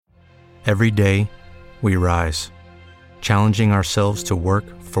Every day, we rise, challenging ourselves to work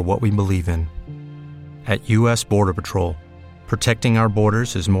for what we believe in. At U.S. Border Patrol, protecting our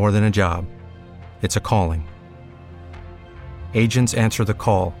borders is more than a job. It's a calling. Agents answer the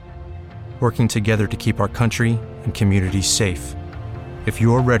call, working together to keep our country and communities safe. If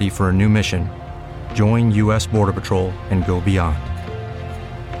you're ready for a new mission, join U.S. Border Patrol and go beyond.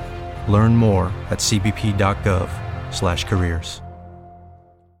 Learn more at cbp.gov/careers.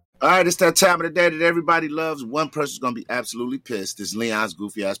 All right, it's that time of the day that everybody loves. One person's going to be absolutely pissed. It's Leon's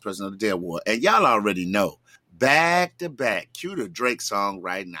Goofy Ass President of the Day Award. And y'all already know, back to back, cue the Drake song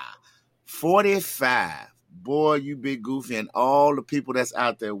right now. 45. Boy, you big Goofy, and all the people that's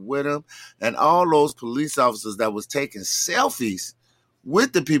out there with him, and all those police officers that was taking selfies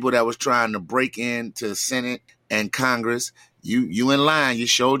with the people that was trying to break into Senate and Congress. You in line. You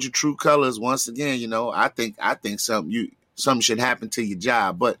showed your true colors once again. You know, I think something should happen to your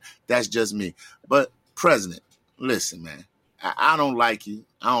job, but that's just me. But President, listen, man, I don't like you.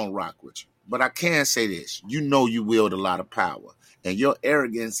 I don't rock with you. But I can say this. You know you wield a lot of power, and your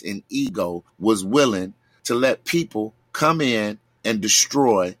arrogance and ego was willing to let people come in and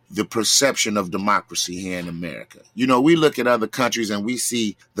destroy the perception of democracy here in America. You know, we look at other countries and we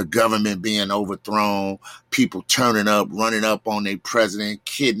see the government being overthrown, people turning up, running up on their president,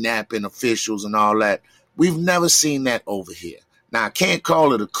 kidnapping officials and all that. We've never seen that over here. Now, I can't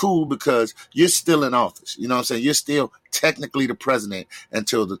call it a coup because you're still in office. You know what I'm saying? You're still technically the president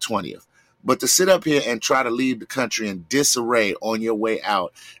until the 20th. But to sit up here and try to leave the country in disarray on your way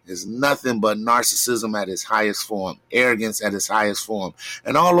out is nothing but narcissism at its highest form, arrogance at its highest form.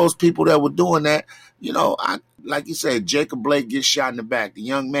 And all those people that were doing that, you know, like you said, Jacob Blake gets shot in the back. The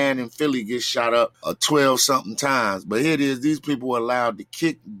young man in Philly gets shot up 12-something times. But here it is, these people were allowed to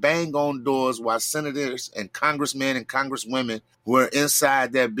bang on doors while senators and congressmen and congresswomen were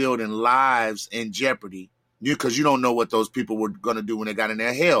inside that building, lives in jeopardy. Because you don't know what those people were going to do when they got in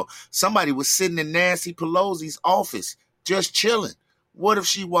there. Hell, somebody was sitting in Nancy Pelosi's office just chilling. What if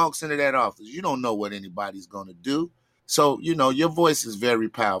she walks into that office? You don't know what anybody's going to do. So, you know, your voice is very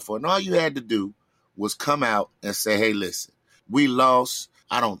powerful. And all you had to do was come out and say, hey, listen, we lost.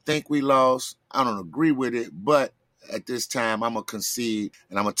 I don't think we lost. I don't agree with it. But at this time, I'm going to concede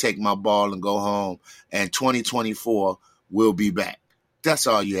and I'm going to take my ball and go home. And 2024 will be back. That's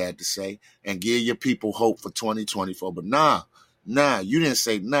all you had to say, and give your people hope for 2024. But nah, you didn't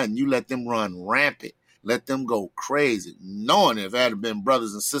say nothing. You let them run rampant. Let them go crazy. Knowing if there had been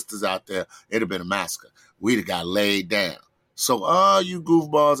brothers and sisters out there, it'd have been a massacre. We'd have got laid down. So all you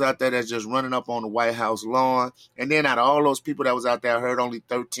goofballs out there that's just running up on the White House lawn, and then out of all those people that was out there, I heard only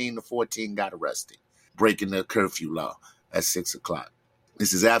 13 to 14 got arrested, breaking the curfew law at 6 o'clock.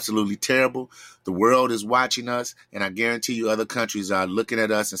 This is absolutely terrible. The world is watching us, and I guarantee you other countries are looking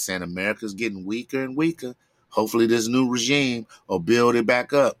at us and saying America's getting weaker and weaker. Hopefully this new regime will build it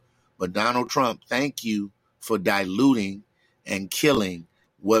back up. But Donald Trump, thank you for diluting and killing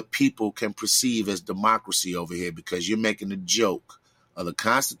what people can perceive as democracy over here, because you're making a joke of the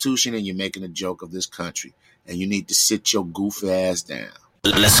Constitution and you're making a joke of this country. And you need to sit your goofy ass down.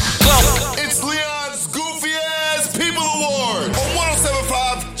 Let's go. It's Leon's Goofy Ass People Award on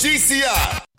 107.5 GCI.